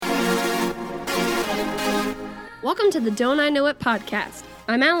Welcome to the Don't I Know It podcast.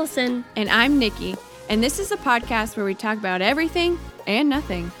 I'm Allison. And I'm Nikki. And this is a podcast where we talk about everything and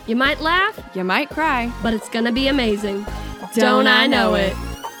nothing. You might laugh, You might cry, but it's going to be amazing. Don't I know it?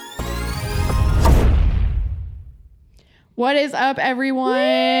 What is up,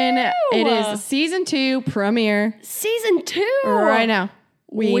 everyone? Woo! It is season 2 premiere. Season 2. Right now.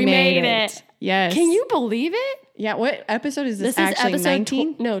 We made it. Yes. Can you believe it? Yeah, what episode is this? This actually is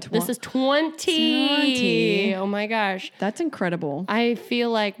episode 19? this is 20. 20. Oh my gosh. That's incredible. I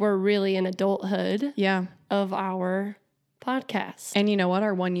feel like we're really in adulthood Yeah. of our podcast. And you know what?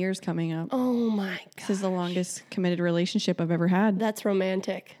 Our 1 year's coming up. Oh my god. This is the longest committed relationship I've ever had. That's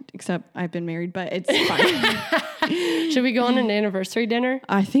romantic. Except I've been married, but it's fine. Should we go on an anniversary dinner?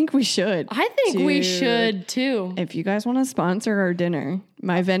 I think we should. I think we Dude. should too. If you guys want to sponsor our dinner,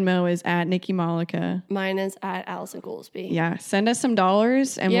 my Venmo is at Nikki Malika. Mine is at Allison Goolsby. Yeah, send us some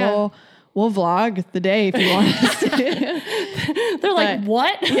dollars and Yeah. we'll vlog the day if you want us to. They're like,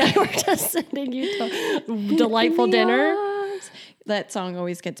 what? Yeah. We're just sending you to delightful dinner. That song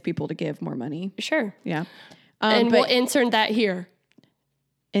always gets people to give more money. Sure. Yeah. And we'll insert that here.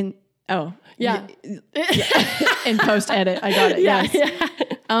 Yeah. In post edit. I got it. Yeah, Yes. yeah.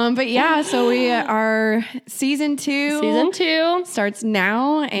 But yeah, so we are season 2. Season 2. Starts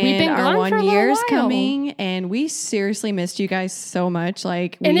now, and We've been our gone for a 1 little year's while. coming, and we seriously missed you guys so much.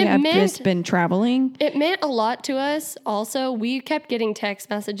 Like, And we it have meant- just been traveling. It meant a lot to us. Also, we kept getting text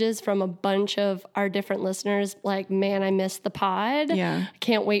messages from a bunch of our different listeners like, man, I missed the pod. Yeah.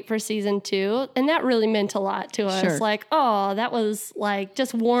 Can't wait for season 2. And that really meant a lot to us. Sure. Like, oh, that was like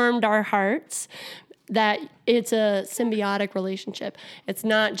just warmed our hearts that it's a symbiotic relationship. It's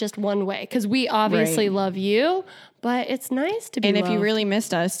not just one way. Because we obviously Right. love you, but it's nice to be And if you loved. really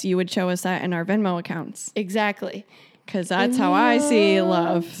missed us, you would show us that in our Venmo accounts. Exactly. Because that's how I see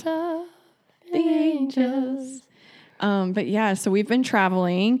love. Of the angels. But yeah, so we've been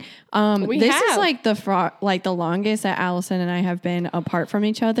traveling. We this have. is like the longest that Allison and I have been apart from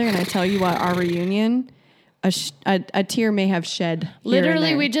each other. And I tell you what, our reunion, a tear may have shed. Here and Literally,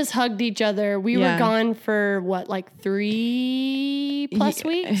 there. we just hugged each other. We were Yeah. gone for what, like 3+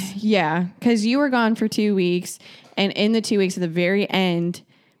 weeks? Yeah, because you were gone for 2 weeks, and in the 2 weeks at the very end,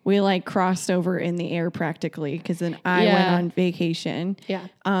 we like crossed over in the air practically. Because then I went Yeah. on vacation. Yeah.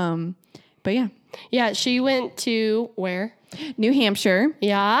 But yeah, Yeah, she went to where? New Hampshire,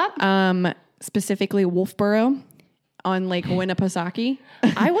 Yeah. specifically Wolfboro, on Lake Winnipesaukee.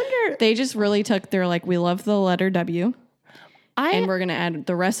 I wonder, They just really took their like, we love the letter W, and I we're gonna add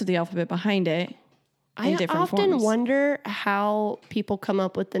the rest of the alphabet behind it. In different often forms. wonder how people come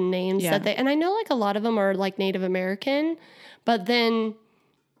up with the names Yeah. that they, and I know like a lot of them are like Native American, but then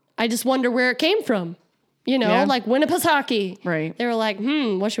I just wonder where it came from. You know, Yeah. like Winnipesaukee. Right. They were like,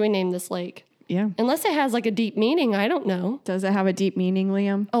 what should we name this lake? Yeah. Unless it has like a deep meaning, I don't know. Does it have a deep meaning,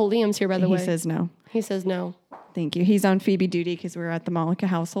 Liam? Oh, Liam's here by the He way. says no. He says no. Thank you. He's on Phoebe duty because we're at the Malika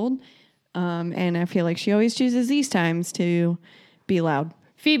household. And I feel like she always chooses these times to be loud.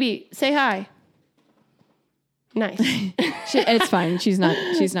 Phoebe, say hi. Nice. It's fine. She's not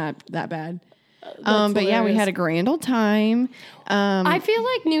that bad. But yeah, we hilarious. had a grand old time. I feel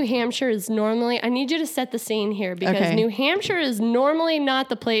like New Hampshire is normally, I need you to set the scene here because Okay. New Hampshire is normally not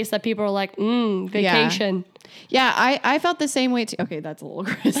the place that people are like, vacation. Yeah, I felt the same way too. Okay, that's a little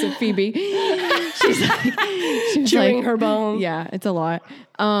aggressive, Phoebe. she's Chewing like, her bone. yeah, it's a lot.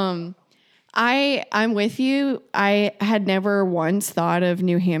 I'm with you. I had never once thought of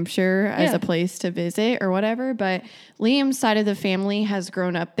New Hampshire as Yeah. a place to visit or whatever, but Liam's side of the family has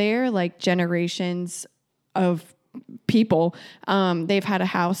grown up there, like generations of people. They've had a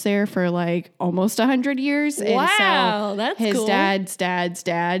house there for like almost 100 years. Wow, that's his cool. dad's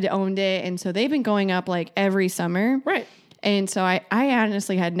dad owned it. And so they've been going up like every summer. Right. And so I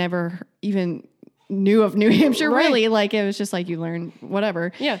honestly had never even knew of New Hampshire, Right. really. Like, it was just like you learn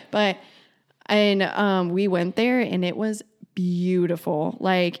whatever. Yeah. And we went there and it was beautiful.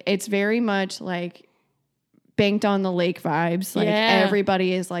 Like, it's very much like banked on the lake vibes. Like, Yeah.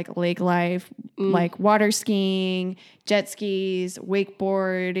 everybody is like lake life, like water skiing, jet skis,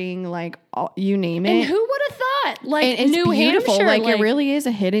 wakeboarding, like you name it. And who would have thought? Like And it's New beautiful. Hampshire. Like, it really is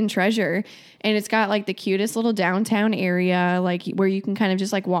a hidden treasure. And it's got like the cutest little downtown area, like where you can kind of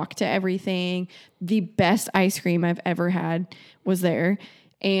just like walk to everything. The best ice cream I've ever had was there.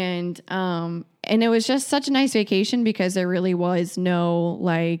 And And it was just such a nice vacation because there really was no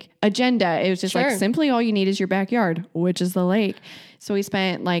like agenda. It was just like Sure. simply all you need is your backyard, which is the lake. So we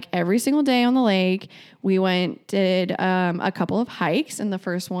spent like every single day on the lake. We did a couple of hikes. And the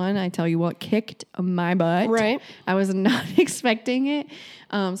first one, I tell you what, kicked my butt. Right. I was not expecting it.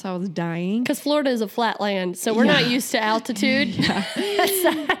 So I was dying. Because Florida is a flat land, so we're not used to altitude.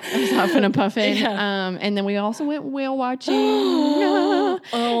 I was huffing and puffing. Yeah. And then we also went whale watching.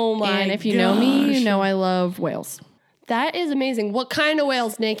 Oh my! And if you know me, you gosh. know I love whales. That is amazing. What kind of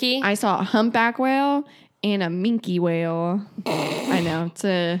whales, Nikki? I saw a humpback whale and a minke whale. I know it's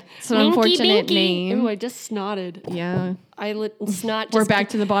an unfortunate name. Ooh, I just snotted. Yeah, Snot. we're just back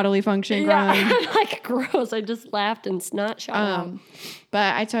to the bodily function Yeah, grind. I'm like gross. I just laughed and snot shot out.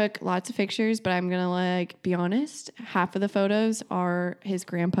 But I took lots of pictures. But I'm gonna like be honest. Half of the photos are his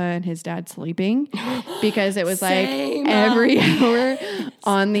grandpa and his dad sleeping because it was Same. like every hour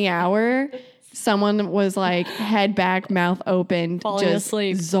on the hour, someone was like head back, mouth open, Falling just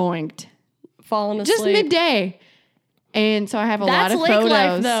asleep. zoinked. Falling asleep. Just midday. And so I have a That's lot of lake photos.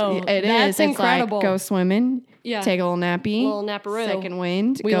 life, though. It That's is. It's incredible. like go swimming, Yeah. take a little nappy, Little napperoo. second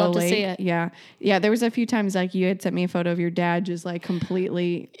wind, We go love to lake. see it. Yeah, yeah. There was a few times like you had sent me a photo of your dad just like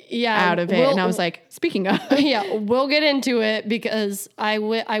completely Yeah, out of it, we'll- and I was like, speaking of, Yeah, we'll get into it because I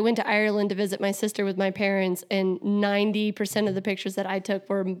went to Ireland to visit my sister with my parents, and 90% of the pictures that I took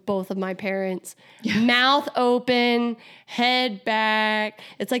were both of my parents. Mouth open, head back.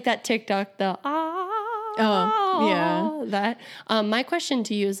 It's like that TikTok, yeah. That. My question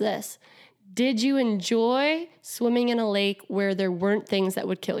to you is this. Did you enjoy swimming in a lake where there weren't things that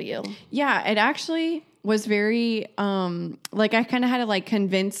would kill you? yeah, it actually was very like I kind of had to like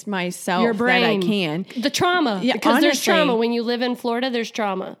convince myself Your brain. that I can. The trauma. Yeah, because there's honestly. trauma. When you live in Florida, there's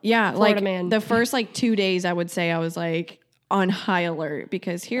trauma. Yeah, Florida like man. the first like 2 days, I would say I was like on high alert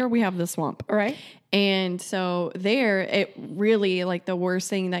because here we have the swamp. All right. And so there, it really like the worst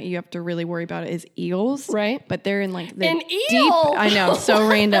thing that you have to really worry about is eels. Right. But they're in like the An deep. eel? I know, so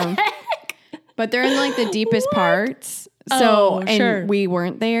random. But they're in like the deepest parts. So Oh, and sure. we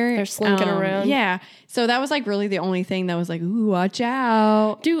weren't there. They're slinking around. Yeah. So that was like really the only thing that was like, ooh, watch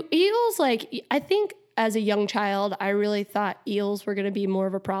out. Do eels like? I think as a young child, I really thought eels were going to be more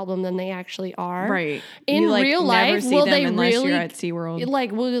of a problem than they actually are. Right. In You, like, real never life, see will them they unless really? you're at SeaWorld.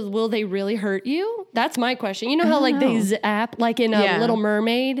 Like, will they really hurt you? That's my question. You know how like they know. zap like in a Yeah. Little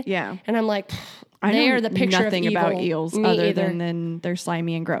Mermaid? Yeah. And I'm like, I they know are the picture nothing of evil. about eels Me other either. than they're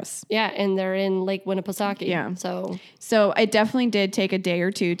slimy and gross. Yeah, and they're in Lake Winnipesaukee. Yeah. So So it definitely did take a day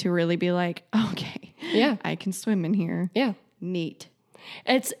or two to really be like, okay, Yeah. I can swim in here. yeah, Neat.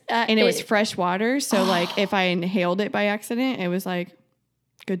 it's And it was fresh water. So like if I inhaled it by accident, it was like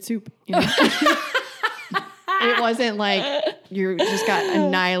good soup. You know? It wasn't like you just got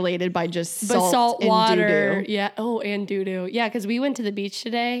annihilated by just but salt, salt and water. doo-doo. Yeah. Oh, and doo doo. Yeah, because we went to the beach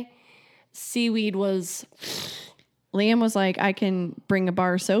today. Seaweed was Liam was like, I can bring a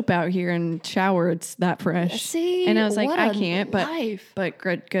bar of soap out here and shower. It's that fresh. See, and I was like, what I a can't, life. but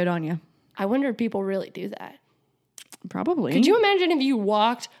good on you. I wonder if people really do that. Probably. Could you imagine if you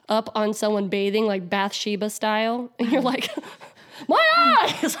walked up on someone bathing like Bathsheba style and you're like, my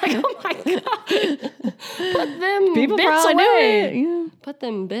eyes! Like, oh my God. Put them People bits probably do away. it. Yeah. Put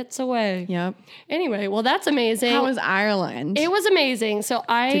them bits away. Yep. Anyway, well, that's amazing. How was Ireland? It was amazing. So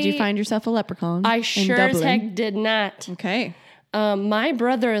Did you find yourself a leprechaun? I in sure as Dublin? heck did not. Okay. My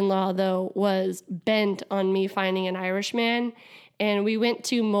brother-in-law, though, was bent on me finding an Irishman, and we went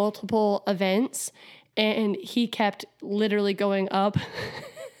to multiple events, and he kept literally going up.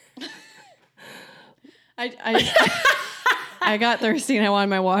 I got thirsty and I wanted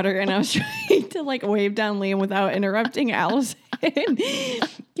my water, and I was trying to like wave down Liam without interrupting Allison.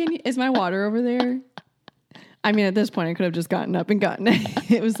 Is my water over there? I mean, at this point, I could have just gotten up and gotten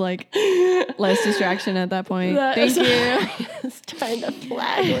it. It was like less distraction at that point. Thank you. I was trying to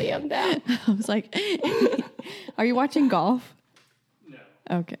flag Liam down. I was like, "Are you watching golf?" No.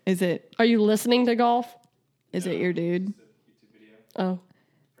 Okay. Is it Are you listening to golf? your dude? YouTube video, Oh.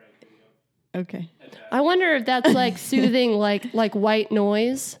 prank video. Okay. I wonder if that's like soothing, like white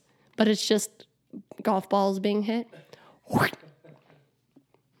noise, but it's just golf balls being hit.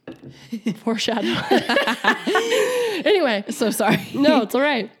 Foreshadow. Anyway, So sorry. no, it's all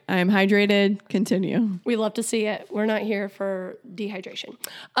right. I'm hydrated. Continue. We love to see it. We're not here for dehydration.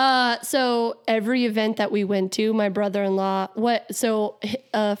 So every event that we went to, my brother-in-law,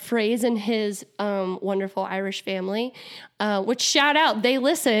 a phrase in his wonderful Irish family, which shout out, they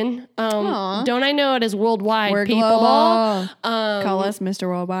listen. Don't I know it is worldwide, We're people. global. Call us Mr.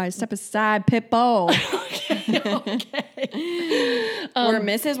 Worldwide. Step aside, Pitbull. Okay. We're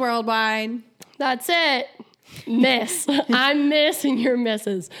Mrs. Worldwide. That's it. Miss. I'm Miss and you're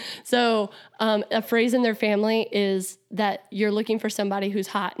Mrs. So a phrase in their family is that you're looking for somebody who's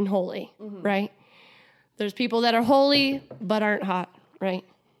hot and holy, right? There's people that are holy but aren't hot, right?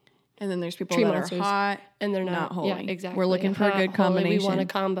 And then there's people Tree that monsters. are hot And they're not holy. Yeah, exactly. We're looking for a Hot, good holy. combination. We want a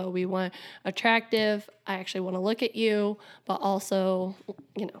combo. We want attractive. I actually want to look at you, but also,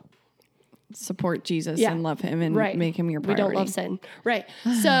 Support Jesus Yeah. and love him and right. make him your We priority. don't love sin. Right.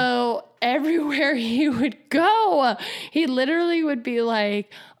 So everywhere he would go, he literally would be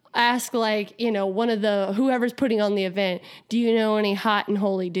like, ask one of the, whoever's putting on the event, do you know any hot and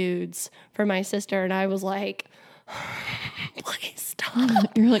holy dudes for my sister? And I was like, please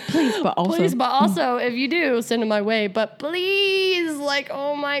stop. You're like, please, but also. Please, but also, if you do, send them my way. But please,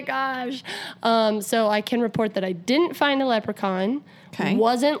 oh my gosh. So I can report that I didn't find a leprechaun. Okay.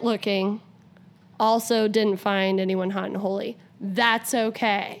 Wasn't looking. Also didn't find anyone hot and holy. That's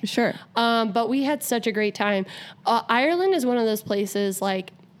okay. Sure. But we had such a great time. Ireland is one of those places,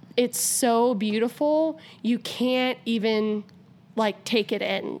 it's so beautiful. You can't even, take it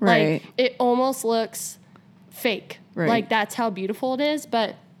in. Right. It almost looks fake. Right. That's how beautiful it is.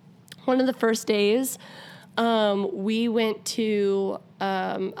 But one of the first days, we went to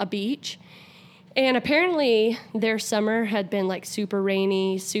a beach. And apparently their summer had been super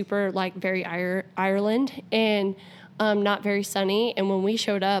rainy, super very Ireland, and not very sunny. And when we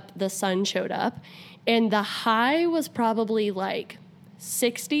showed up, the sun showed up. And the high was probably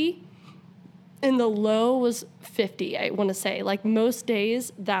 60 and the low was 50, I want to say. Most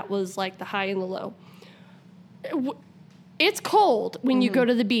days, that was the high and the low. It's cold when you go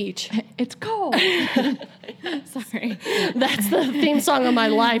to the beach. It's cold. Sorry. That's the theme song of my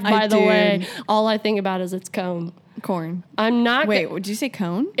life, by the way. All I think about is it's cone. Corn. I'm not. Wait, did you say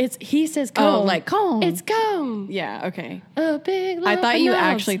cone? He says cone. Oh, cone. It's cone. Yeah, okay. A big I lump thought of you nubs.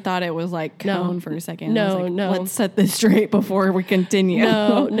 actually thought it was cone for a second. I was No, like, no. Let's set this straight before we continue.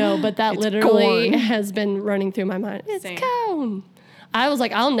 No, but that It's literally corn. has been running through my mind. It's Same. cone. I was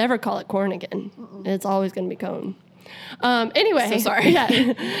like, I'll never call it corn again. It's always going to be cone. Anyway. So sorry.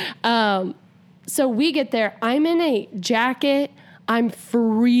 Yeah. So we get there. I'm in a jacket. I'm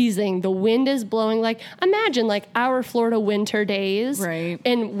freezing. The wind is blowing. Imagine our Florida winter days. Right.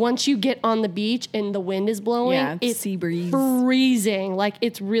 And once you get on the beach and the wind is blowing, Yeah, it's sea breeze. freezing.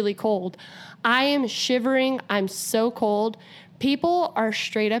 It's really cold. I am shivering. I'm so cold. People are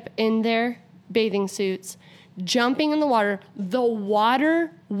straight up in their bathing suits, jumping in the water. The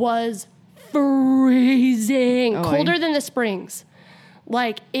water was freezing, colder than the springs.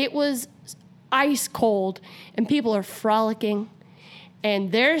 It was ice cold, and people are frolicking,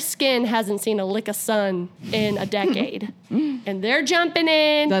 and their skin hasn't seen a lick of sun in a decade. And they're jumping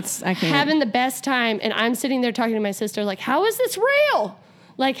in, I can't. having the best time. And I'm sitting there talking to my sister, how is this real?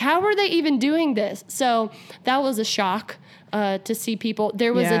 How are they even doing this? So that was a shock to see people.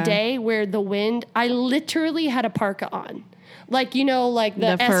 There was Yeah. a day where the wind, I literally had a parka on. The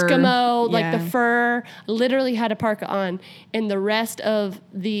fur. Eskimo, Yeah. the fur, literally had a parka on. And the rest of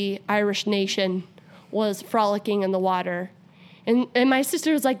the Irish nation was frolicking in the water. And my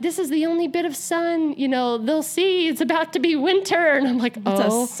sister was like, this is the only bit of sun, they'll see. It's about to be winter. And I'm like, It's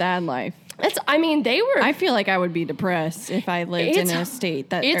a sad life. they were. I feel like I would be depressed if I lived in a state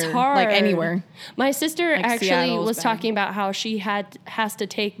that It's or, hard. Anywhere. My sister actually Seattle's was bad. talking about how she has to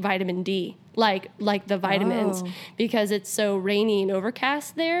take vitamin D, like the vitamins, because it's so rainy and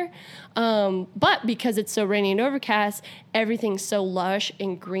overcast there. But because it's so rainy and overcast, everything's so lush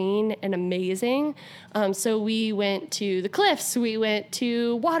and green and amazing. So we went to the cliffs. We went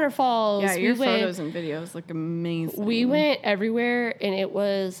to waterfalls. Yeah, your we went, photos and videos look amazing. We went everywhere, and it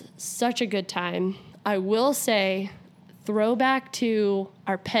was such a good time. I will say, throwback to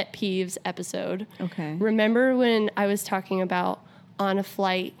our pet peeves episode. Okay. Remember when I was talking about on a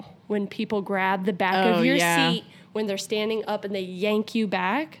flight when people grab the back Oh, of your yeah. seat when they're standing up and they yank you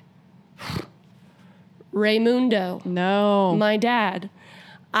back? Raymundo, No. my dad.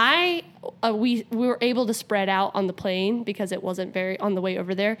 We were able to spread out on the plane because it wasn't very on the way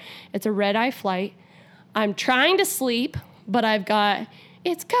over there. It's a red-eye flight. I'm trying to sleep, but I've got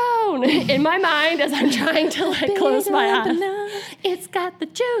it's cone in my mind as I'm trying to close my eyes. It's got the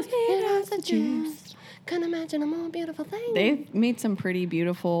juice. It has the juice. Couldn't imagine a more beautiful thing. They've made some pretty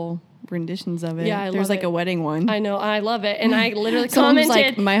beautiful renditions of it. Yeah, I There's love a it. wedding one. I know, I love it, and I literally Someone's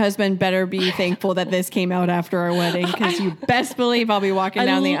commented. like, my husband better be thankful that this came out after our wedding because you best believe I'll be walking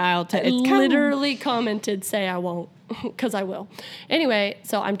down the aisle to I it's cone. literally commented, say I won't, because I will. Anyway,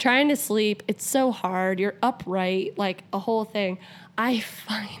 so I'm trying to sleep. It's so hard. You're upright, a whole thing. I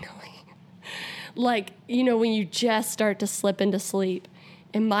finally, when you just start to slip into sleep,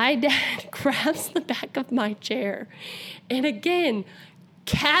 And my dad grabs the back of my chair and again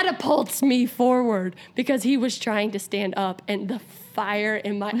catapults me forward because he was trying to stand up, and the fire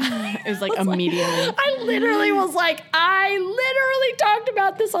in my eyes. It was like immediately. I literally was like, I literally talked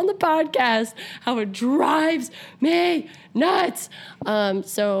about this on the podcast, how it drives me nuts.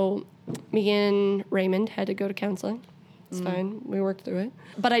 So me and Raymond had to go to counseling. It's fine. We worked through it.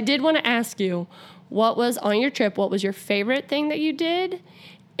 But I did want to ask you, what was on your trip? What was your favorite thing that you did?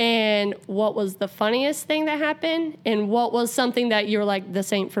 And what was the funniest thing that happened? And what was something that you were like,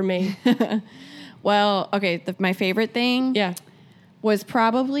 this ain't for me? Well, okay, my favorite thing Yeah. was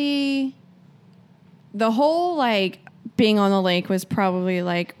probably the whole, like, being on the lake was probably,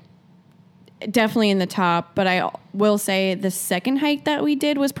 like, definitely in the top. But I will say the second hike that we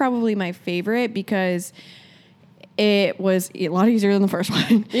did was probably my favorite because it was a lot easier than the first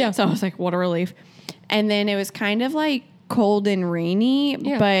one. Yeah. So I was like, what a relief. And then it was kind of, like, cold and rainy,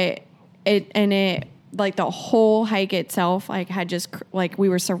 Yeah. but it like the whole hike itself, like had just like we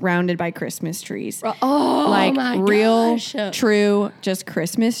were surrounded by Christmas trees. Oh, Like my real, gosh. true, just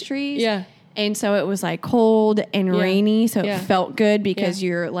Christmas trees. Yeah. And so it was like cold and Yeah. rainy, so Yeah. it felt good because Yeah.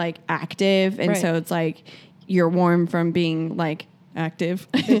 you're like active, and Right. so it's like you're warm from being like active.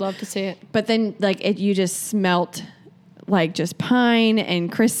 We'd love to see it. But then like you just smelt like just pine and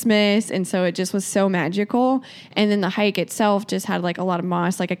Christmas, and so it just was so magical. And then the hike itself just had like a lot of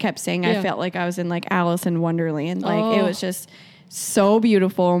moss. Like I kept saying, Yeah. I felt like I was in like Alice in Wonderland. Like it Oh. was just so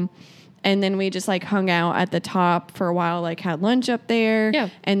beautiful. And then we just like hung out at the top for a while, like had lunch up there. Yeah.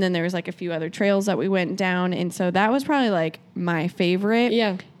 And then there was like a few other trails that we went down. And so that was probably like my favorite.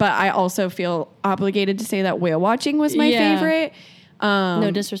 Yeah. But I also feel obligated to say that whale watching was my Yeah. favorite. No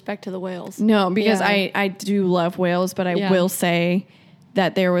disrespect to the whales. No, because Yeah. I do love whales, but I Yeah. will say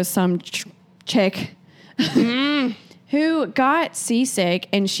that there was some chick who got seasick,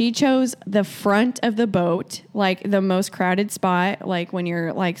 and she chose the front of the boat, like the most crowded spot, like when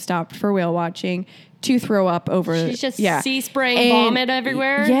you're like stopped for whale watching, to throw up over. She's just yeah. sea spraying And- vomit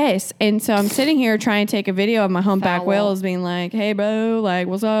everywhere. Yes. And so I'm sitting here trying to take a video of my humpback Foul. whales being like, hey, bro, like,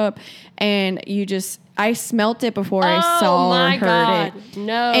 what's up? And I smelt it before I saw my or heard God. it.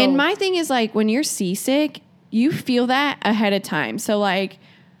 No. And my thing is like when you're seasick, you feel that ahead of time. So like,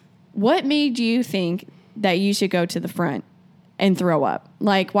 what made you think that you should go to the front and throw up?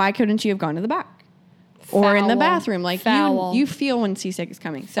 Like, why couldn't you have gone to the back? Or in the Foul. Bathroom? Like Foul. you feel when seasick is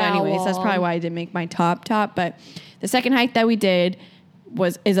coming. So anyways, that's Foul. probably why I didn't make my top. But the second hike that we did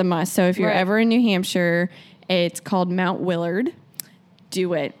is a must. So if you're Right. ever in New Hampshire, it's called Mount Willard.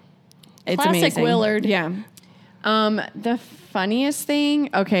 Do it. It's Classic amazing. Willard. Yeah. The funniest thing,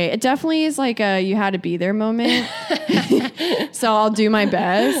 okay, it definitely is like a you had to be there moment. So I'll do my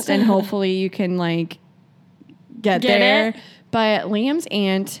best, and hopefully you can like get there. it? But Liam's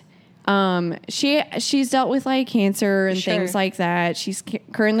aunt, she's dealt with like cancer and Sure. things like that. She's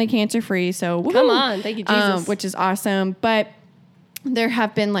currently cancer free, so Come woohoo. on. Thank you, Jesus. Which is awesome. But there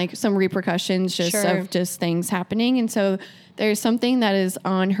have been like some repercussions just Sure. of just things happening, and so there's something that is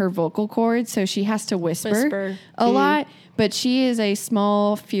on her vocal cords, so she has to whisper. A lot. But she is a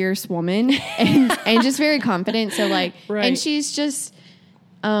small, fierce woman and just very confident. So like, Right. and she's just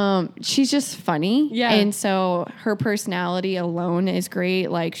funny. Yeah. And so her personality alone is great.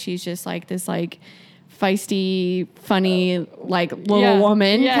 Like she's just like this like feisty, funny, like little Yeah.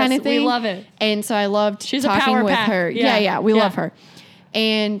 woman Yes, kind of we thing. love it. And so I loved She's a talking power with pack. her. Yeah. Yeah, we Yeah. love her.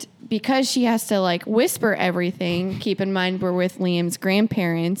 And because she has to like whisper everything, keep in mind we're with Liam's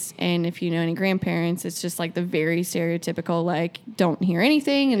grandparents. And if you know any grandparents, it's just like the very stereotypical, like, don't hear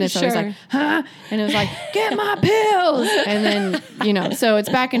anything. And it's always Sure. like, huh? And it was like, get my pills. And then, so it's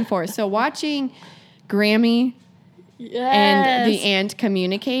back and forth. So watching Grammy and the Yes. aunt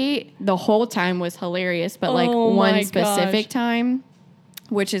communicate the whole time was hilarious. But like Oh my one specific gosh. time,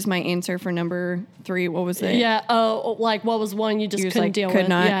 which is my answer for number 3. What was it? Yeah. Oh, like what was one you just He was couldn't like, deal could with?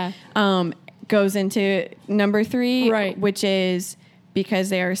 not. Yeah. Goes into number 3, Right. which is because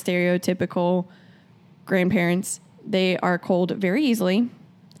they are stereotypical grandparents, they are cold very easily.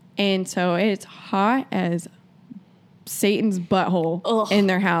 And so it's hot as Satan's butthole Ugh. in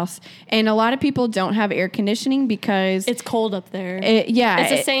their house. And a lot of people don't have air conditioning because It's cold up there. it's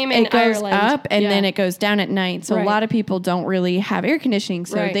the same in it goes Ireland. up and Yeah. then it goes down at night. So Right. a lot of people don't really have air conditioning.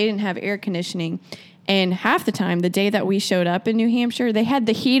 So Right. they didn't have air conditioning. And half the time, the day that we showed up in New Hampshire, they had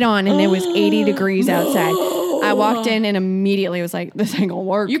the heat on and it was 80 degrees outside. I walked in and immediately was like, this ain't gonna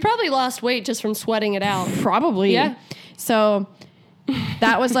work. You probably lost weight just from sweating it out. Probably. Yeah. So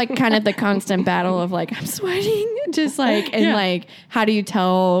That was like kind of the constant battle of like, I'm sweating, just like, and like, how do you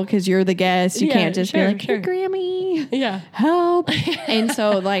tell? Because you're the guest. You Yeah, can't just sure, be like, sure. hey, Grammy, Yeah. help. And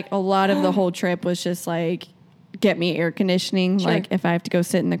so like a lot of the whole trip was just like, get me air conditioning. Sure. Like if I have to go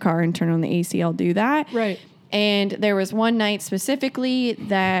sit in the car and turn on the AC, I'll do that. Right. And there was one night specifically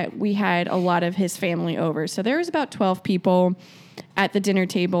that we had a lot of his family over. So there was about 12 people at the dinner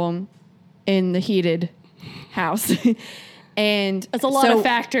table in the heated house. And That's a lot of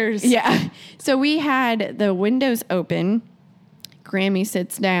factors. Yeah. So we had the windows open. Grammy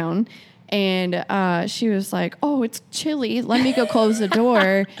sits down and she was like, oh, it's chilly. Let me go close the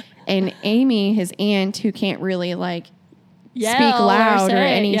door. And Amy, his aunt, who can't really like Yell speak loud or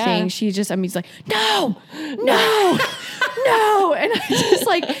say, anything, yeah. she just, I mean, he's like, no. And I just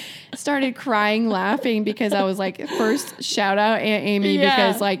like started crying, laughing because I was like, first shout out Aunt Amy Yeah.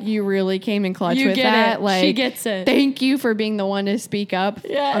 because like you really came in clutch You with get that. it. Like She gets it. Thank you for being the one to speak up.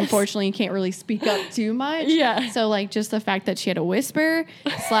 Yes. Unfortunately, you can't really speak up too much. Yeah. So like just the fact that she had a whisper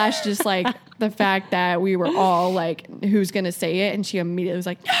 / just like the fact that we were all like, who's gonna say it? And she immediately was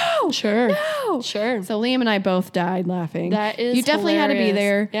like, no, Sure. no. Sure. So Liam and I both died laughing. That is you definitely had to be hilarious.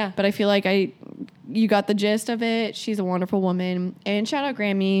 there. Yeah. But I feel like you got the gist of it. She's a wonderful woman. And shout out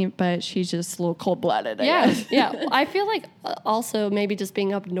Grammy, but she's just a little cold-blooded, I Yeah. guess. Yeah. I feel like also maybe just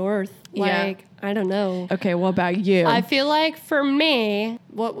being up north, Yeah. like, I don't know. Okay, what about you? I feel like for me,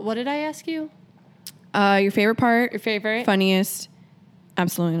 what did I ask you? Your favorite part? Your favorite? Funniest?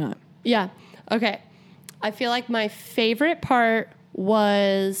 Absolutely not. Yeah. Okay. I feel like my favorite part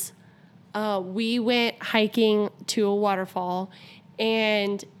was we went hiking to a waterfall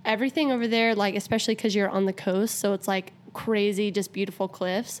and everything over there, like, especially because you're on the coast, so it's like crazy, just beautiful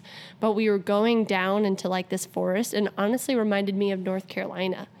cliffs. But we were going down into like this forest and honestly reminded me of North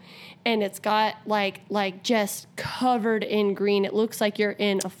Carolina. And it's got like just covered in green. It looks like you're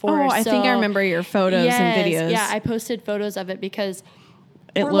in a forest. Oh, I think I So- remember your photos and videos. Yeah, I posted photos of it because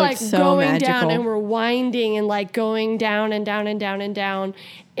It we're looks like so going magical. down and we're winding and like going down and down and down and down.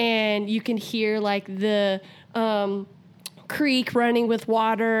 And you can hear like the creek running with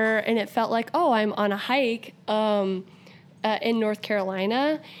water. And it felt like, oh, I'm on a hike in North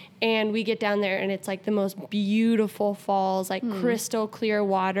Carolina. And we get down there and it's like the most beautiful falls, like crystal clear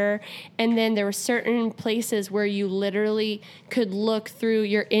water. And then there were certain places where you literally could look through,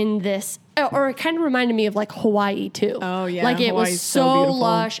 you're in this, or it kind of reminded me of like Hawaii too. Oh, yeah. Like it Hawaii's was so so beautiful.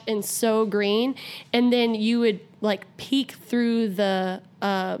 lush and so green. And then you would like peek through the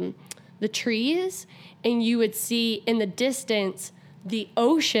trees and you would see in the distance the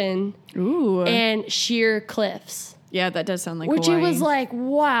ocean Ooh. and sheer cliffs. Yeah, that does sound like Which Hawaii. it was like,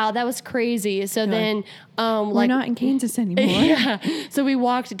 wow, that was crazy. So then, We're like, not in Kansas anymore. yeah. So we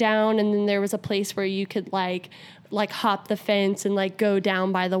walked down, and then there was a place where you could like hop the fence and like go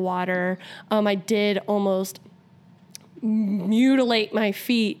down by the water. I did almost mutilate my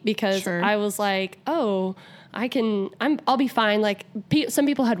feet because Sure. I was like, oh, I'll be fine. Like some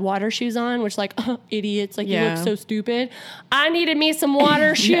people had water shoes on, which like, idiots, like you Yeah. look so stupid. I needed me some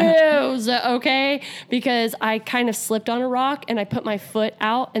water shoes. Okay. Because I kind of slipped on a rock and I put my foot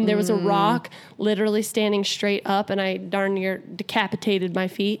out and there was a rock literally standing straight up and I darn near decapitated my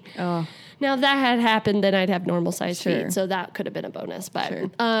feet. Oh. Now if that had happened, then I'd have normal sized Sure. feet. So that could have been a bonus, but,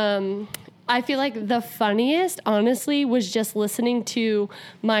 Sure. I feel like the funniest, honestly, was just listening to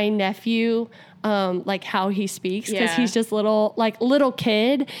my nephew, like how he speaks, because Yeah. he's just little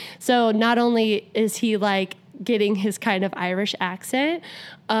kid. So not only is he like getting his kind of Irish accent,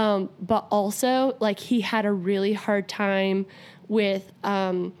 but also like he had a really hard time with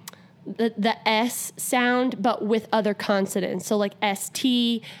the S sound, but with other consonants. So like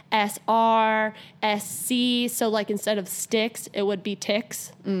ST, SR, SC. So like instead of sticks, it would be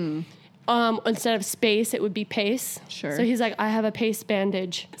ticks. Instead of space, it would be pace. Sure. So he's like, I have a pace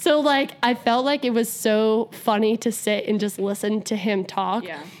bandage. So like, I felt like it was so funny to sit and just listen to him talk,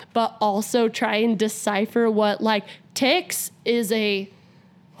 Yeah. but also try and decipher what like ticks is a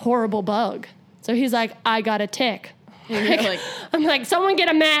horrible bug. So he's like, I got a tick. And you're like, I'm like, someone get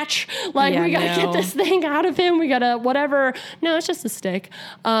a match. Like, Yeah, we gotta no. get this thing out of him. We gotta whatever. No, it's just a stick.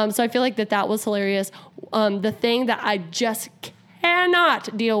 So I feel like that was hilarious. The thing that I just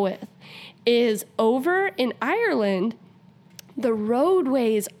cannot deal with is over in Ireland, the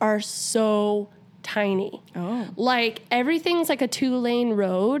roadways are so tiny. Oh. Like everything's like a 2-lane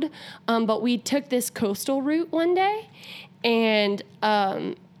road. But we took this coastal route one day and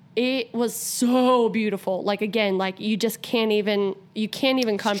it was so beautiful. Like again, like you can't even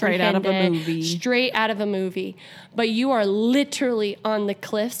comprehend out of a it. movie. Straight out of a movie. But you are literally on the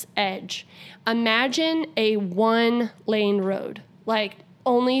cliff's edge. Imagine a 1-lane road. like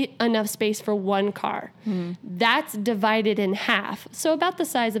only enough space for one car. That's divided in half. So about the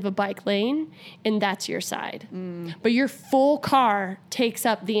size of a bike lane, and that's your side. But your full car takes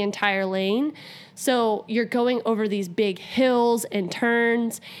up the entire lane. So you're going over these big hills and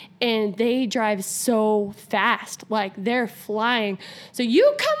turns, and they drive so fast. Like they're flying. So you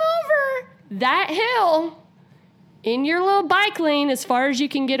come over that hill in your little bike lane as far as you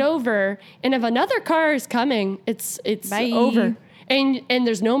can get over. And if another car is coming, it's Bye. over. And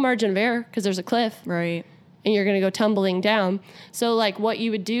there's no margin of error because there's a cliff. Right. And you're going to go tumbling down. So, like, what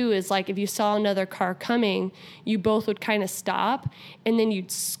you would do is, like, if you saw another car coming, you both would kind of stop, and then you'd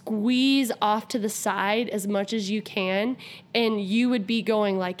squeeze off to the side as much as you can, and you would be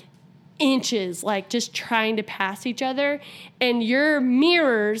going, like, inches, like, just trying to pass each other. And your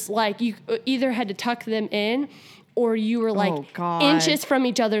mirrors, like, you either had to tuck them in, or you were, like, Oh, God. inches from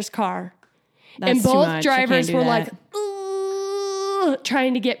each other's car. That's And too both much. I drivers can't do were that. like,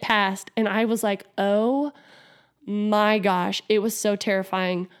 trying to get past. And I was like, oh my gosh, it was so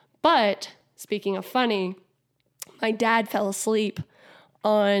terrifying. But speaking of funny, my dad fell asleep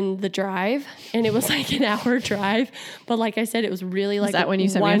on the drive, and it was like an hour drive. But like I said, it was really like that when you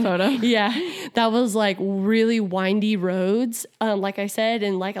sent me a photo? Yeah, that was like really windy roads, like I said,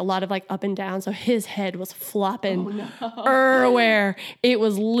 and like a lot of like up and down. So his head was flopping everywhere. It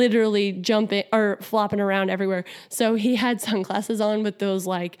was literally jumping or flopping around everywhere. So he had sunglasses on with those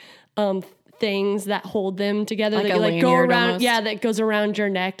like things that hold them together, Like that a you like go lanyard around. almost? Yeah, that goes around your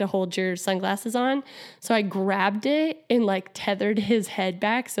neck to hold your sunglasses on. So I grabbed it and like tethered his head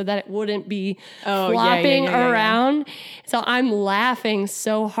back so that it wouldn't be flopping around. So I'm laughing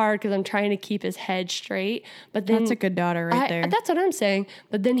so hard because I'm trying to keep his head straight. But then That's a good daughter right there. That's what I'm saying.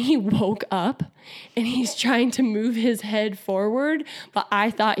 But then he woke up and he's trying to move his head forward, but I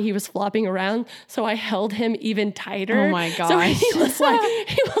thought he was flopping around, so I held him even tighter. Oh my So gosh. he was like,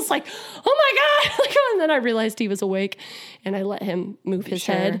 oh my God. Like, and then I realized he was awake and I let him move his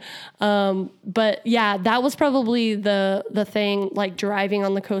head. But yeah, that was probably the thing, like driving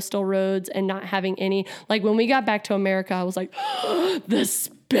on the coastal roads and not having any, like when we got back to America, I was like, the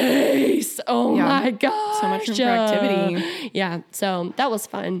space. Oh Yeah. my gosh. So much room for activity. Yeah. So that was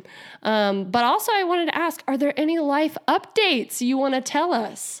fun. But also I wanted to ask, are there any life updates you want to tell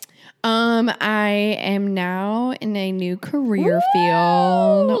us? I am now in a new career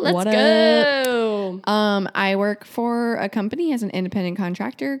field. Let's What up? go. I work for a company as an independent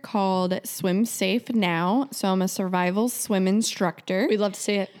contractor called Swim Safe Now. So I'm a survival swim instructor. We'd love to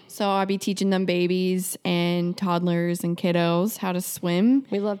see it. So I'll be teaching them babies and toddlers and kiddos how to swim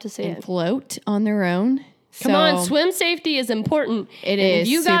We'd love to see and it. float on their own. Come on, swim safety is important. It And is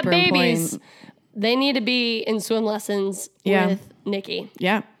If you got super babies, important. they need to be in swim lessons Yeah. with Nikki.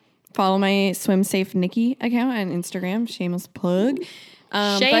 Yeah. Follow my Swim Safe Nikki account on Instagram. Shameless plug.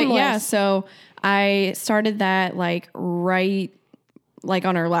 But yeah, Shameless. so I started that like right like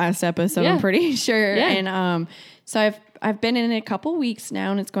on our last episode, Yeah. I'm pretty sure. Yeah. And so I've been in it a couple weeks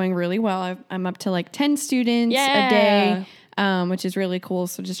now and it's going really well. I'm up to like 10 students Yeah. a day, which is really cool.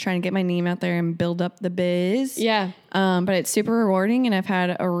 So just trying to get my name out there and build up the biz. Yeah. But it's super rewarding and I've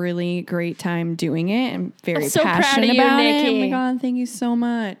had a really great time doing it. I'm very I'm so proud passionate of you, about it. Oh my Nikki. God, thank you so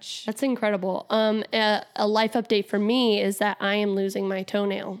much. That's incredible. A life update for me is that I am losing my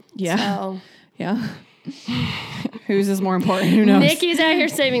toenail. Yeah. So Yeah. Whose is more important? Who knows? Nikki's out here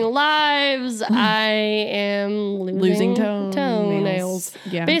saving lives. I am losing toenails.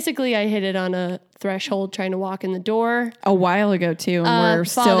 Yeah. Basically, I hit it on a threshold trying to walk in the door. A while ago too, and we're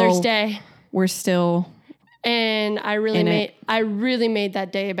Father's still Day. we're still And I really In made it. I really made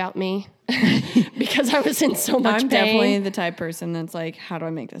that day about me because I was in so much I'm pain. definitely the type person that's like, how do I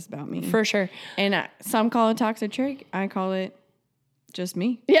make this about me? For sure. And some call it toxic trait. I call it just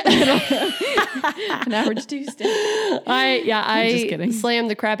me. Yeah. An average Tuesday. Just Just kidding. slammed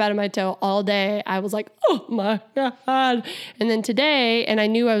the crap out of my toe all day. I was like, oh my God. And then today, and I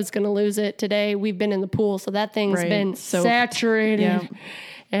knew I was going to lose it today, we've been in the pool. So that thing's Right. been Soaked. saturated. Yeah.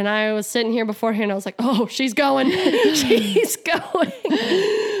 And I was sitting here beforehand. I was like, oh, she's going. She's going.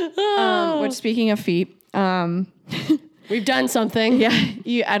 Which speaking of feet, We've done something.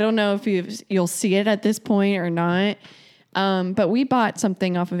 yeah, I don't know if you'll see it at this point or not. But we bought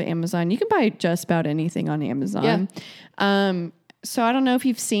something off of Amazon. You can buy just about anything on Amazon. So I don't know if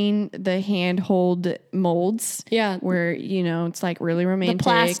you've seen the handhold molds. Yeah. Where, it's like really romantic.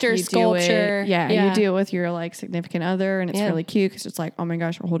 plaster You do sculpture. it- yeah, Yeah. you do it with your like significant other and it's Yeah. really cute because it's like, oh my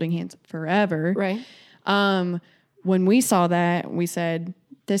gosh, we're holding hands forever. Right. When we saw that, we said,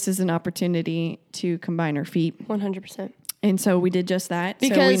 this is an opportunity to combine our feet. 100%. And so we did just that.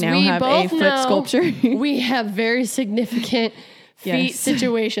 Because so we now we have both a foot know sculpture. we have very significant feet Yes.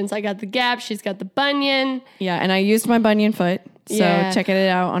 situations. I got the Gap. She's got the Bunyan. Yeah, and I used my bunion foot. So Yeah. check it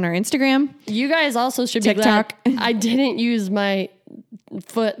out on our Instagram. You guys also should TikTok. be glad I didn't use my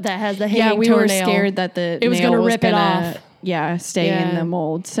foot that has the hanging Yeah, we toenail. were scared that the It was nail gonna rip it off. Yeah, stay in Yeah. the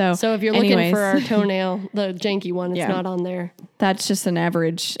mold. So So if you're looking anyways, for our toenail, the janky one, it's Yeah. not on there. that's just an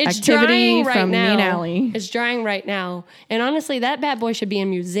average It's activity drying right from me now. and Allie. It's drying right now. And honestly, that bad boy should be in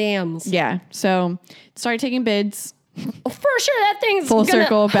museums. Yeah, so start taking bids. For sure, that thing's Full gonna,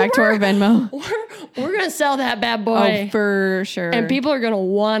 circle back to our Venmo. We're gonna sell that bad boy, Oh, for sure. and people are gonna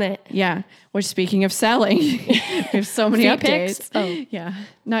want it. Yeah. Which, speaking of selling, we have so many Feet updates. pics? Oh. Yeah.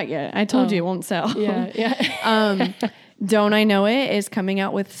 Not yet. I told you it won't sell. Yeah. Don't I Know It is coming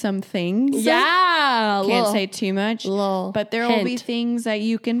out with some things. Yeah. Can't say too much. little But there will be hint. things that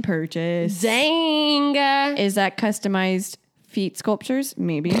you can purchase. Dang. Is that customized feet sculptures?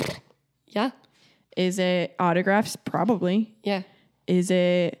 Maybe. Yeah. Is it autographs? Probably. Yeah. Is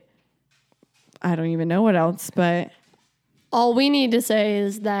it, I don't even know what else, but All we need to say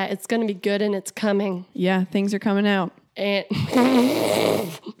is that it's gonna be good and it's coming. yeah, things are coming out. And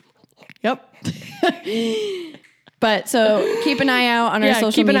Yep. But so keep an eye out on our Yeah,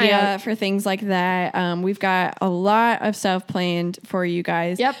 social keep an eye media out. for things like that. We've got a lot of stuff planned for you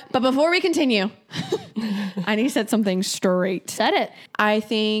guys. Yep. But before we continue, I need to set something straight. said it. I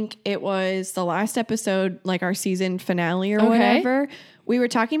think it was the last episode, like our season finale or Okay. whatever. We were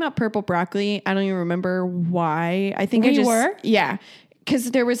talking about purple broccoli. I don't even remember why. I think We were? Yeah.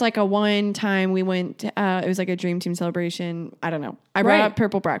 Because there was like a one time we went, it was like a Dream Team celebration. I don't know. I brought Right. up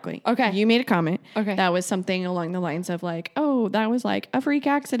purple broccoli. Okay. You made a comment. Okay. That was something along the lines of like, oh, that was like a freak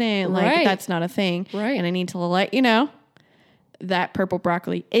accident. Like Right. that's not a thing. Right. And I need to let you know that purple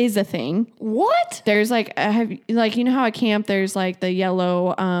broccoli is a thing. What? There's like, you know how at camp there's like the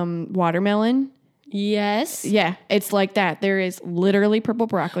yellow watermelon? Yes. Yeah, it's like that. There is literally purple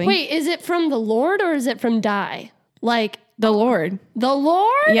broccoli. Wait, is it from the Lord or is it from Die? Like The Lord. the Lord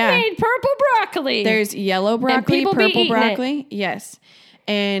Yeah. made purple broccoli. There's yellow broccoli, people be purple eating it. broccoli. Yes.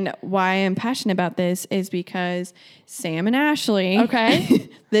 And why I'm passionate about this is because Sam and Ashley. Okay.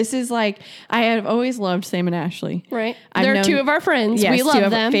 This is like, I have always loved Sam and Ashley. Right. I've They're known- two of our friends. Yes, we two love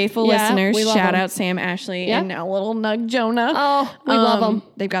of them. faithful Yeah, listeners. we love Shout them. out Sam, Ashley, Yeah. and now little Nug Jonah. Oh, we love them.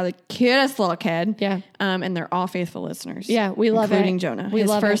 They've got the cutest little kid. Yeah. And they're all faithful listeners. Yeah, we love including it. Jonah. We His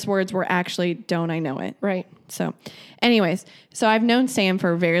love first it. words were actually, "Don't I know it?" Right. So, anyways, so I've known Sam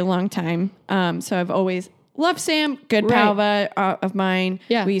for a very long time. So I've always loved Sam. Good Right. pal of mine.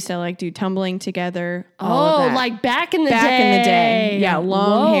 Yeah. We used to like do tumbling together. All of Oh, that. like back in the day. Back in the day. Yeah,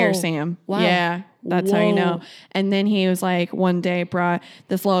 long Whoa. hair, Sam. Wow. Yeah, that's how you know. Whoa. And then he was like, one day brought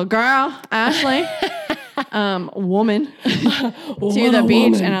this little girl, Ashley, woman, to the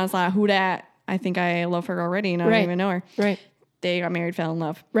beach. And I was like, who that? I think I love her already and I Right. don't even know her. Right. They got married, fell in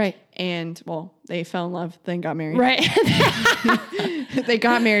love. Right. And, well, they fell in love, then got married. Right. They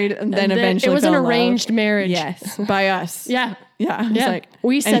got married and then eventually it was an fell in love. arranged marriage. Yes, by us. Yeah. Yeah. I was Yeah. like,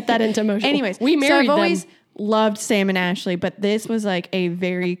 We set that into motion. Anyways, We so married I've them. always loved Sam and Ashley, but this was like a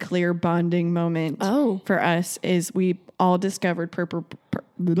very clear bonding moment Oh. for us is we all discovered purple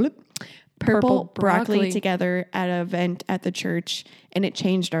Purple broccoli broccoli. together at an event at the church, and it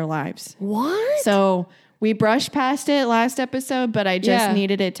changed our lives. What? So we brushed past it last episode, but I just Yeah.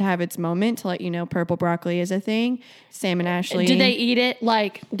 needed it to have its moment to let you know purple broccoli is a thing. Sam and Ashley. Did they eat it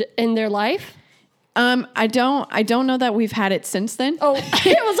like in their life? I don't know that we've had it since then. Oh,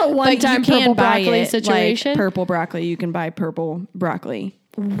 it was a But you one-time can purple buy broccoli it, situation. Like purple broccoli. You can buy purple broccoli.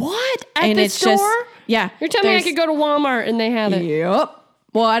 What? At And the it's store? just, yeah. You're telling me I there's- could go to Walmart and they have it? Yep.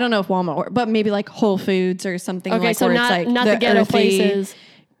 Well, I don't know if Walmart, but maybe like Whole Foods or something Okay, like so where not it's like the ghetto earthy, places.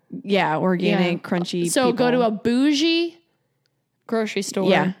 Yeah, organic, crunchy. So go to people. a bougie grocery store.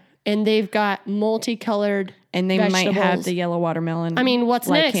 Yeah. And they've got multicolored and they might have vegetables. the yellow watermelon. I mean, what's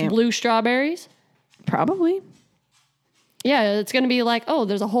like next? camp. Blue strawberries? Probably. Yeah, it's going to be like, oh,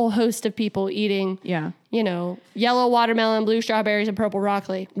 there's a whole host of people eating, Yeah. yellow watermelon, blue strawberries, and purple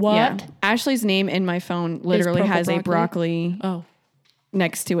broccoli. What? Yeah. Ashley's name in my phone literally purple has a broccoli? broccoli Oh.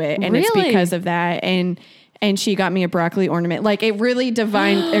 next to it, and it's Really? because of that. And she got me a broccoli ornament. Like it really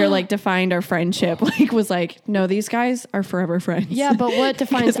defined our friendship. Like was like, no, these guys are forever friends. Yeah, but what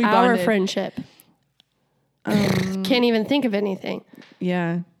defines we our bonded. friendship? Can't even think of anything.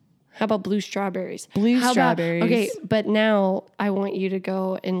 Yeah. How about blue strawberries? Blue How about- strawberries. okay, but now I want you to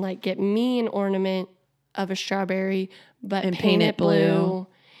go and like get me an ornament of a strawberry, but And paint it blue.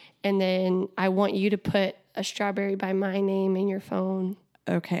 And then I want you to put a strawberry by my name in your phone.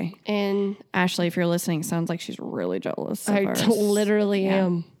 Okay. And Ashley, if you're listening, sounds like she's really jealous of I ours. literally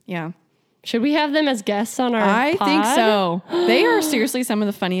am. Yeah. Should we have them as guests on our I pod? think so. They are seriously some of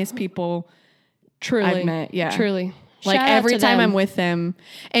the funniest people Truly. I've met. Yeah. Truly. Like Shout out every to time them. I'm with them.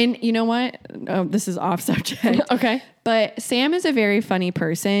 And you know what? Oh, this is off subject. Okay. But Sam is a very funny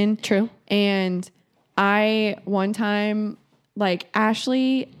person. True. And I, one time, like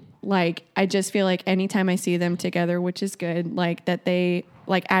Ashley, like I just feel like anytime I see them together, which is good, like that they,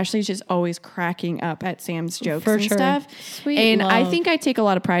 like Ashley's just always cracking up at Sam's jokes For and sure. stuff. Sweet and I love. think I take a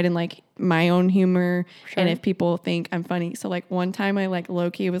lot of pride in like my own humor and Sure. if people think I'm funny. So like one time I like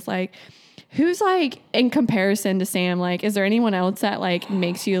low-key was like, who's like in comparison to Sam, like is there anyone else that like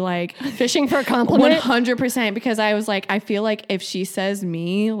makes you like Fishing for a compliment. 100%? Because I was like, I feel like if she says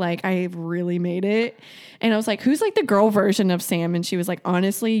me, like I've really made it. And I was like, who's like the girl version of Sam? And she was like,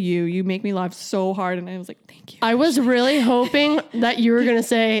 honestly, you make me laugh so hard. And I was like, thank you. I was really hoping that you were going to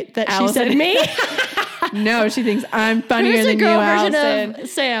say that she said Allison. me. No, she thinks I'm funnier Who's the than you, girl version Allison. of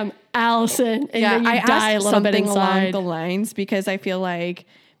Sam? Allison. And Yeah, then you I die a asked little bit something along inside. the lines because I feel like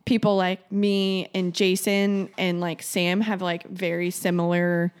people like me and Jason and like Sam have like very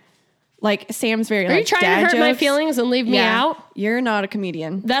similar, like Sam's very Are like you trying dad to hurt my jokes. feelings and leave me Yeah, out? you're not a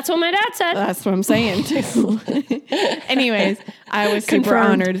comedian. That's what my dad said. That's what I'm saying too. Anyways, I was super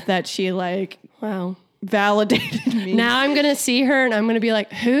Confirmed. honored that she like Wow. validated me. Now I'm going to see her and I'm going to be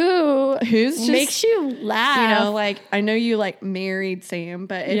like, Who's just, makes you laugh? you know, like I know you like married Sam,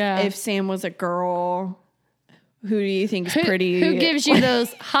 but Yeah. if Sam was a girl, who do you think is pretty? Who gives you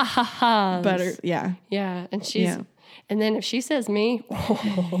those ha ha ha's? better? Yeah, Yeah. And she's, Yeah. and then if she says me,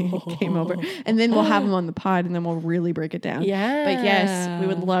 came over, and then we'll have them on the pod, and then we'll really break it down. Yeah. But yes, we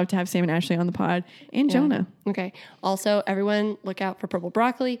would love to have Sam and Ashley on the pod, and Jonah. okay. Also, everyone look out for purple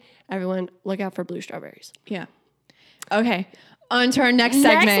broccoli. Everyone look out for blue strawberries. Yeah. Okay. On to our next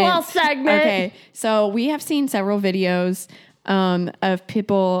segment. Next little segment. Okay. So we have seen several videos of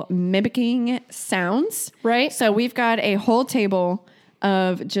people mimicking sounds. Right. So we've got a whole table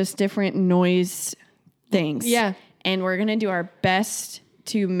of just different noise things. Yeah. And we're going to do our best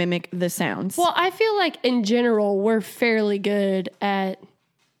to mimic the sounds. Well, I feel like in general, we're fairly good at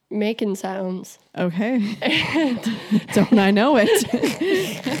making sounds. Okay. Don't I know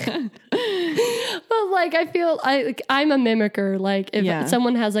it? But like, I feel I'm a mimicker. Like if Yeah.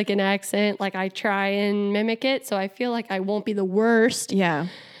 someone has like an accent, like I try and mimic it. So I feel like I won't be the worst, Yeah.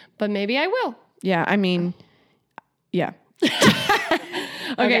 but maybe I will. Yeah. I mean, yeah.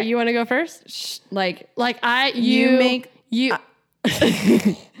 Okay. You want to go first? Like, Like You make- you.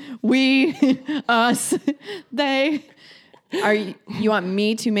 we, us, they. Are you want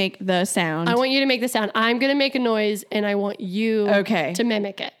me to make the sound? I want you to make the sound. I'm going to make a noise and I want you Okay. to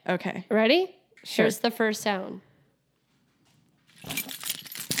mimic it. Okay. Ready? Sure. Here's the first sound.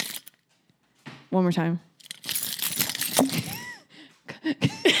 One more time.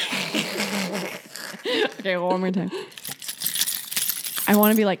 Okay, one more time. I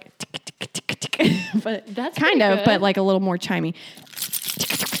want to be like, tick, tick, tick, tick, but That's kind pretty of, good. but like a little more chimey.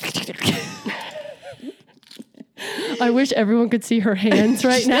 I wish everyone could see her hands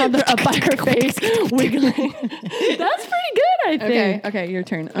right now. They're up by her face, wiggling. That's pretty good, I think. Okay, okay, your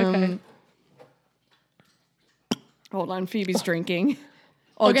turn. Okay. Hold on, Phoebe's drinking.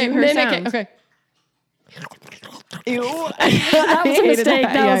 I'll Okay, do her mimic sounds. it. Okay. Ew. That was a mistake.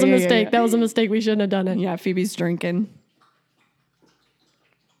 That was a mistake. That was a mistake. We shouldn't have done it. Yeah, Phoebe's drinking.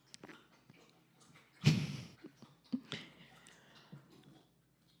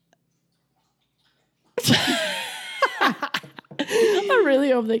 I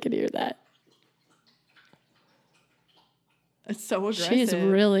really hope they can hear that. It's so aggressive. She's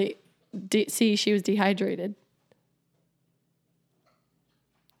really. See, she was dehydrated.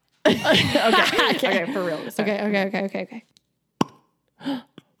 okay, for real. Sorry. Okay.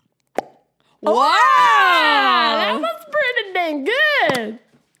 Wow! That was pretty dang good.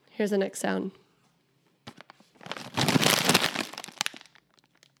 Here's the next sound.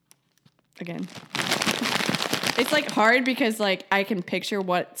 Again. It's like hard because like I can picture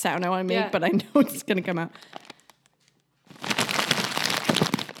what sound I want to make, Yeah. but I know it's gonna come out.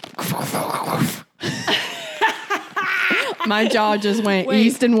 My jaw just went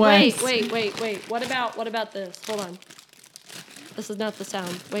east and west. Wait. What about this? Hold on. This is not the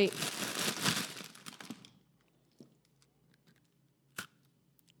sound. Wait.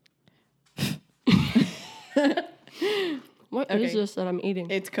 What is Okay. this that I'm eating?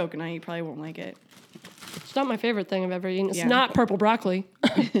 It's coconut. You probably won't like it. It's not my favorite thing I've ever eaten. It's Yeah. not purple broccoli.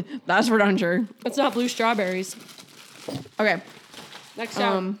 That's for darn sure. It's not blue strawberries. Okay. Next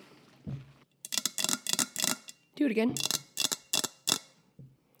sound. Do it again.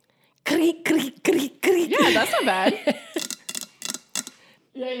 Creak, creak, creak, creak. Yeah, that's not bad.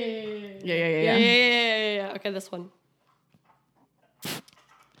 Yeah. Okay, this one.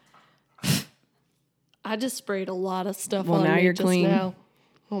 I just sprayed a lot of stuff Well, on now me you're just clean. now.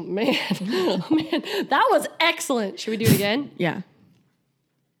 Oh man. That was excellent. Should we do it again? Yeah.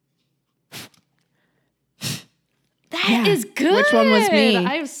 That is good. Which one was me?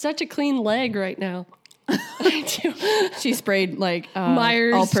 I have such a clean leg right now. I do. She sprayed like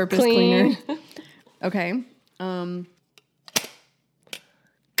Myers all-purpose clean. cleaner. Okay. I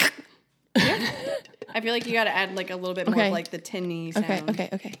feel like you got to add like a little bit more Okay. of like the tinny sound. Okay.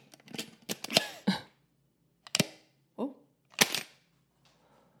 Oh.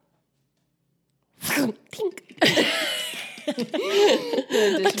 Tink.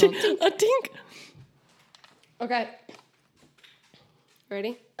 The additional A tink. Okay.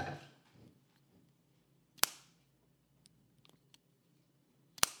 Ready?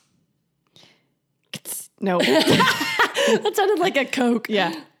 No. That sounded like a Coke.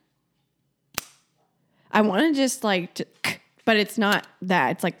 Yeah. I want to just like, but it's not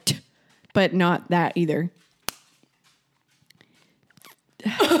that. It's like, but not that either.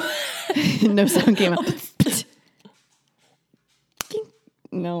 No sound came out.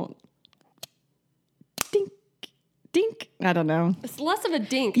 No. Dink. Dink. I don't know. It's less of a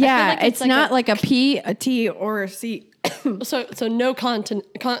dink. I Yeah, feel like it's not like a P, a T, or a C. so no consonants.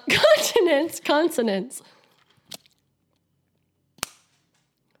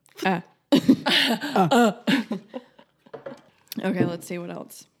 Okay, let's see what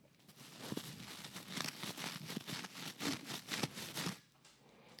else.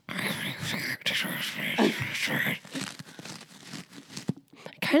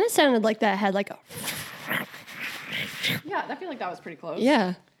 Kind of sounded like that had like a Yeah, I feel like that was pretty close.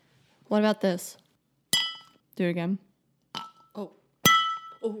 yeah. What about this? Do it again. Oh,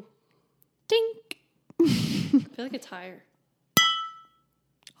 Dink. I feel like it's higher.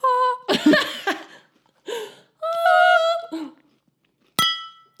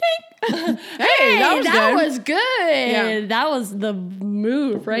 Hey, that was that good. was good. Yeah. That was the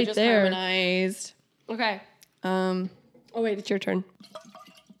move We right just there. harmonized. Okay. Um, Oh wait, it's your turn.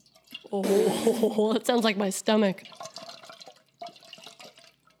 Oh, that sounds like my stomach.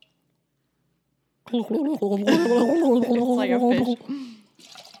 it's like a fish.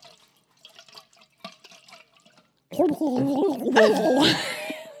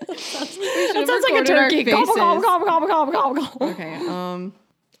 That sounds like a turkey. Gobble, gobble, gobble, gobble, gobble, gobble, gobble. Okay.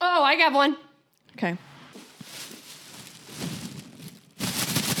 Oh, I got one. Okay.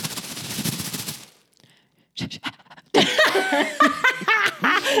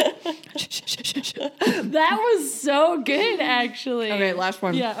 That was so good, actually. Okay, last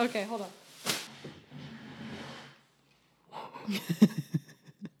one. Yeah, okay, hold on.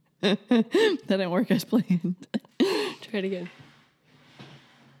 That didn't work as planned. Try it again.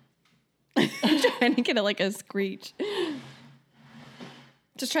 Trying to get it like a screech.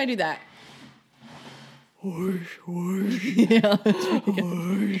 Just try to do that. Whoosh, whoosh, Yeah. That's pretty good.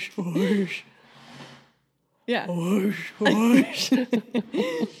 whoosh, whoosh, Yeah. whoosh, whoosh.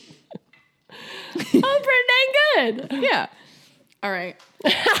 Oh, pretty dang good. Yeah. All right.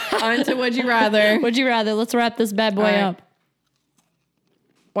 On to Would You Rather. Would you rather? Let's wrap this bad boy All right. up.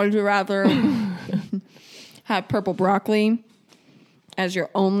 Would you rather have purple broccoli as your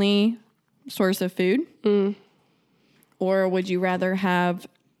only source of food? Or would you rather have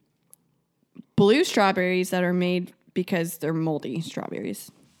blue strawberries that are made because they're moldy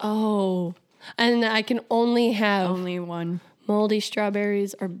strawberries? Oh, and I can only have Only one. moldy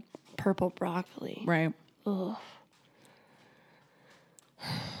strawberries or purple broccoli. Right. Ugh.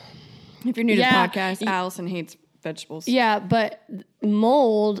 If you're new to the Yeah. podcast, Allison hates vegetables. Yeah, but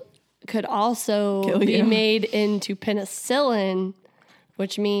mold could also Kill be you. made into penicillin,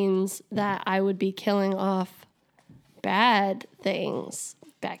 which means that I would be killing off bad things,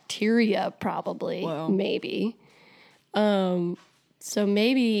 bacteria probably, Well. maybe. So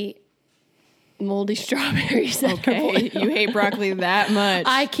maybe moldy strawberries. That are Okay. boiled. You hate broccoli that much.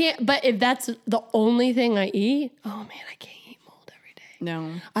 I can't, but if that's the only thing I eat, oh man, I can't eat mold every day.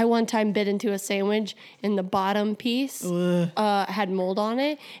 No. I one time bit into a sandwich and the bottom piece had mold on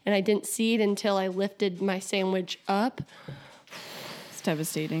it, and I didn't see it until I lifted my sandwich up. It's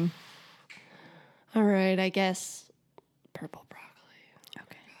devastating. All right, I guess purple broccoli.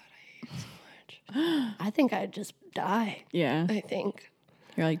 Okay. I think I'd just die. Yeah. I think.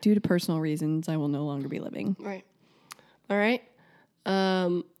 You're like, due to personal reasons, I will no longer be living. Right. All right.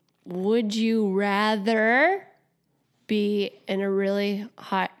 Would you rather be in a really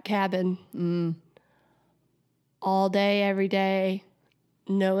hot cabin all day, every day,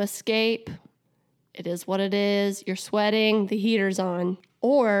 no escape? It is what it is. You're sweating. The heater's on.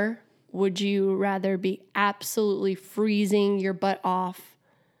 Or would you rather be absolutely freezing your butt off,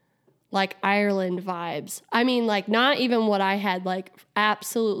 like Ireland vibes? I mean, like not even what I had, like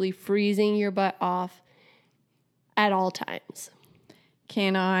absolutely freezing your butt off at all times.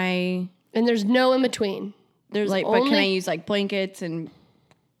 Can I And there's no in between. There's like? only, But can I use like blankets and?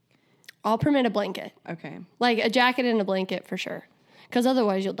 I'll permit a blanket, Okay. like a jacket and a blanket for sure, because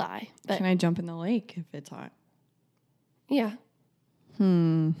otherwise you'll die. But Can I jump in the lake if it's hot? yeah.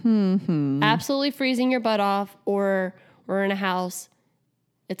 Absolutely freezing your butt off, or we're in a house,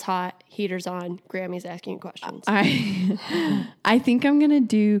 it's hot, heater's on, Grammy's asking you questions. I think I'm gonna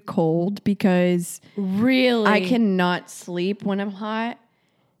do cold because Really? I cannot sleep when I'm hot,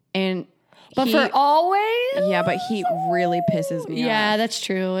 and But heat- for always? yeah, but heat really pisses me Yeah, off. that's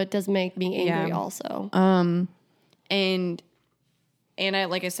true. It does make me angry Yeah. also. And I,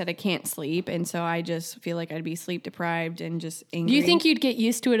 like I said, I can't sleep, and so I just feel like I'd be sleep deprived and just angry. Do you think you'd get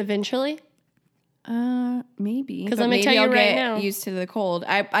used to it eventually? Maybe? 'Cause But let me maybe tell you I'll right get now. used to the cold.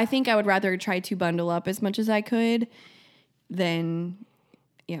 I think I would rather try to bundle up as much as I could than,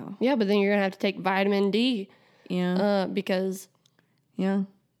 Yeah, but then you're going to have to take vitamin D yeah, because yeah.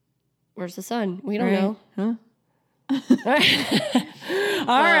 where's the sun? We don't Right. know. Huh?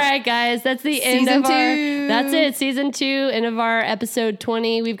 All right, guys, that's the end Season of our. 2. That's it, season 2, end of our episode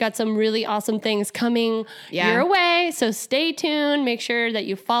 20. We've got some really awesome things coming your way, so stay tuned. Make sure that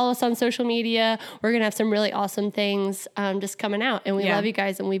you follow us on social media. We're gonna have some really awesome things just coming out, and we Yeah. love you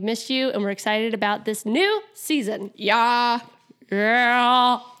guys, and we've missed you, and we're excited about this new season. Yeah.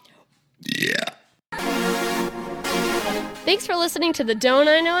 Yeah. Thanks for listening to the Don't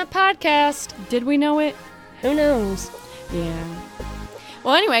I Know It podcast. Did we know it? Who knows? Yeah.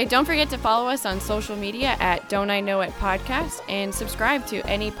 Well, anyway, don't forget to follow us on social media at Don't I Know It Podcast and subscribe to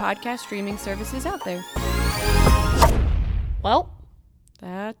any podcast streaming services out there. Well,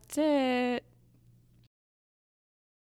 That's it.